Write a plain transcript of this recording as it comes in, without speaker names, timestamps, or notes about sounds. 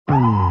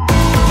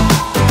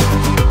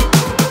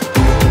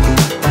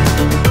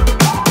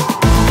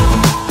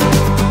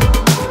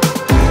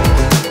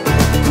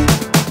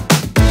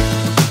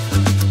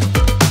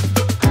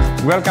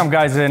Welcome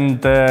guys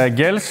and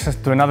girls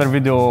to another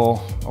video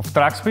of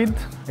Trackspeed.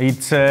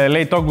 It's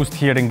late August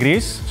here in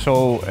Greece,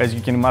 so as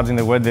you can imagine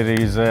the weather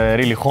is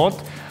really hot.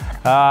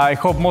 I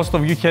hope most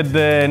of you had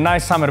a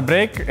nice summer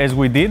break as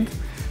we did,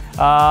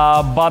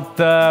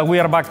 but we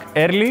are back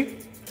early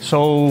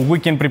so we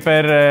can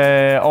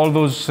prepare all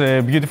those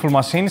beautiful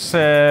machines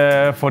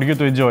for you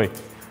to enjoy.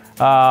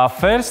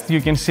 First,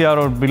 you can see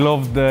our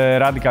beloved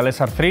Radical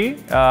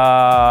SR3.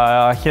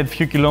 Had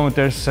few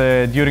kilometers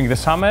during the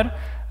summer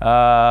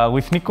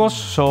with Nikos,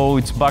 so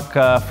it's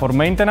back for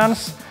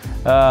maintenance,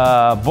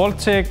 volt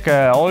check,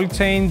 oil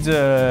change,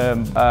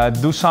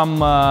 do some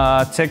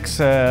checks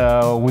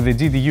with the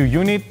GTU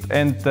unit,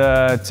 and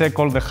check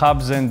all the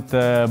hubs and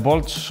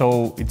bolts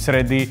so it's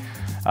ready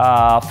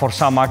for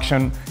some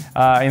action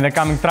in the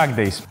coming track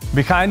days.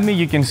 Behind me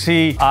you can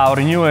see our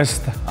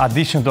newest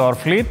addition to our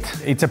fleet.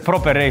 It's a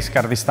proper race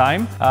car this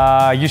time.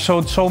 You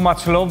showed so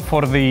much love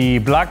for the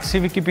black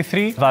Civic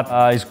EP3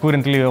 that is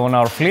currently on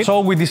our fleet, so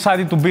we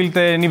decided to build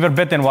an even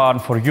better one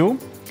for you.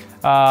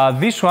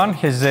 This one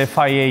has a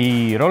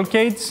 5A roll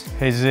cage,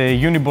 has a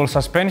uniball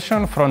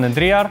suspension front and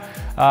rear,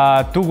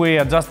 two-way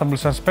adjustable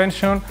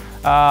suspension,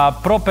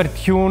 proper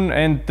tune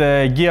and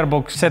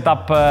gearbox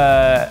setup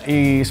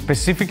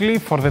specifically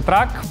for the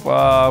track.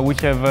 We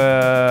have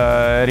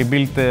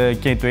rebuilt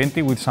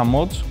K20 with some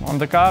mods on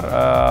the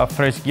car,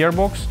 fresh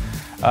gearbox,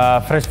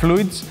 fresh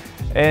fluids,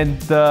 and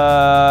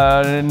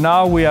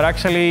now we are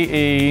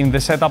actually in the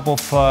setup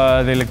of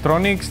the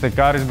electronics. The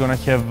car is gonna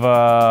have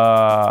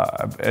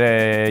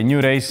a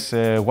new race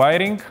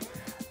wiring,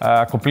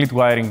 complete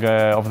wiring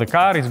of the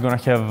car. It's gonna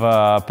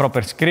have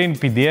proper screen,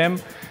 PDM,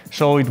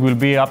 so it will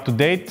be up to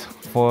date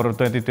for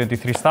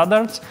 2023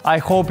 standards. I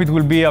hope it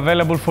will be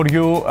available for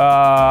you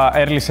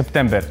early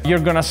September. You're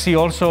gonna see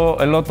also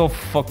a lot of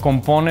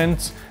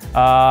components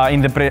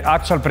in the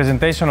actual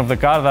presentation of the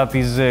car that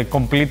is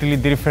completely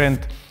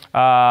different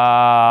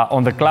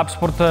on the Club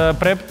Sport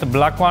prep, the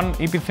black one,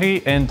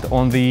 EP3, and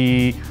on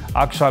the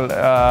actual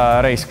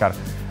race car.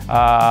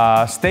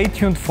 Stay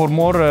tuned for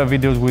more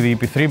videos with the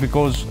EP3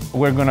 because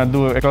we're gonna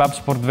do a Club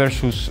Sport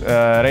versus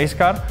race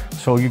car,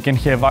 so you can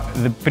have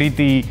the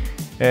pretty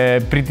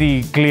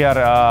clear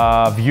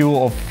view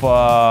of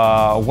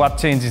what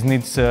changes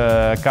needs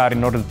car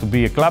in order to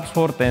be a Club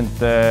Sport and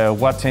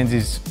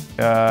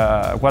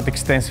what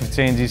extensive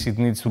changes it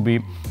needs to be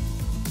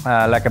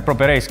like a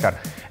proper race car.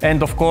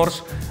 And of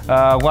course,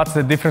 what's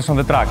the difference on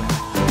the track.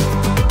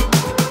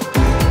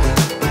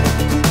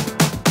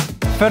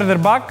 Further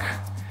back,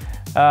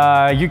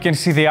 you can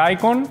see the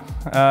icon,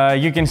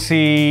 you can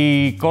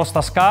see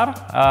Costa's car.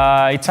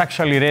 It's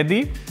actually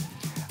ready.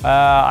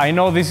 I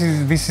know this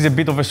is a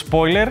bit of a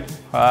spoiler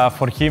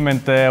for him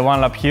and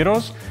One Lap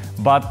Heroes,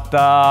 but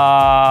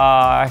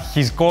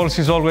his calls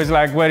is always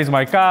like, where is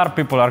my car?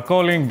 People are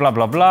calling, blah,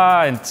 blah,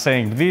 blah, and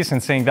saying this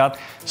and saying that.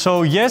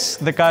 So yes,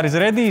 the car is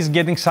ready. It's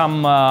getting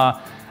some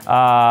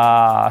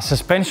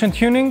suspension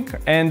tuning,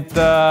 and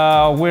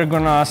we're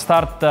gonna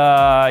start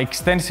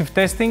extensive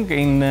testing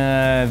in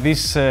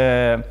this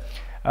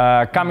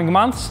coming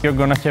months. You're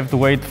gonna have to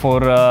wait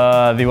for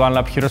the One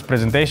Lap Heroes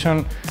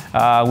presentation.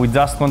 We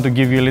just want to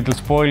give you a little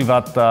spoil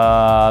that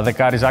the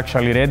car is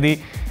actually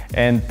ready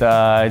and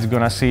it's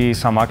gonna see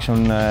some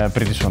action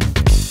pretty soon.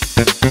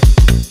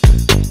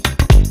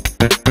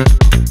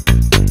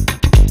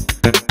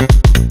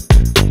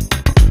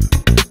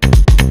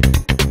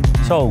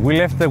 So we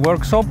left the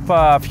workshop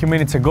a few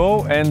minutes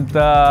ago and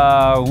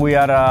we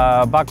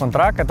are back on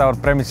track at our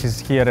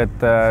premises here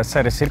at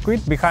Ceres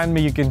Circuit. Behind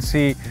me you can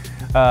see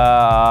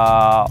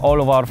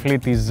all of our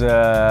fleet is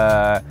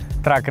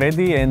track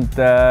ready and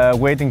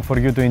waiting for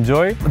you to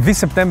enjoy. This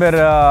September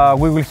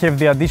we will have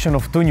the addition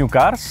of two new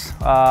cars.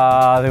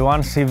 The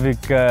one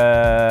Civic,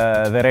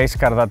 the race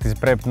car that is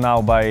prepped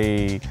now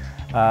by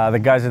the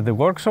guys at the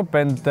workshop,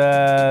 and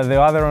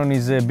the other one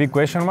is a big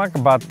question mark,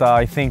 but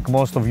I think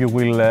most of you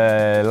will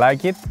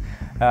like it.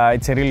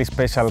 It's a really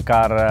special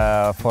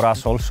car for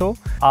us also.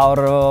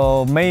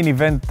 Our main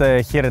event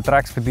here at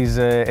Trackspeed is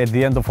at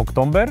the end of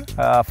October,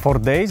 4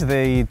 days.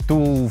 The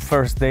two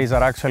first days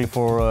are actually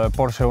for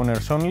Porsche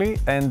owners only,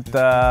 and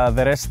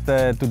the rest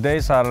 2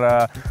 days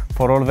are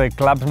for all the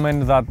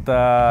clubsmen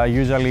that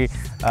usually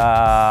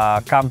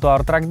come to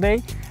our track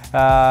day.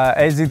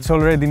 As it's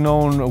already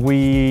known,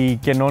 we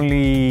can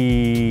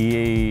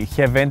only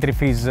have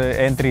entries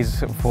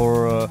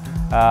for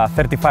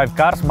 35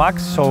 cars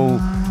max, so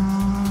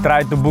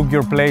try to book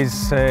your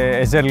place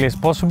as early as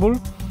possible.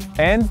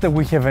 And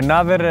we have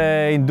another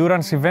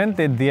endurance event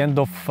at the end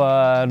of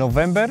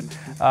November,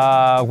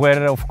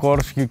 where of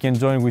course you can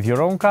join with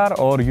your own car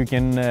or you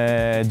can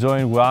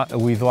join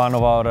with one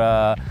of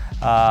our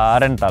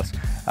rentals.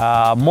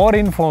 More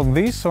info on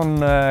this on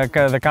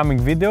the coming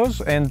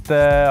videos, and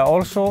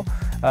also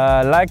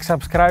like,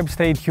 subscribe,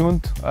 stay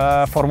tuned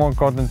for more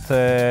content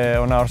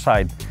on our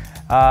side.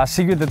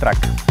 See you at the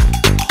track.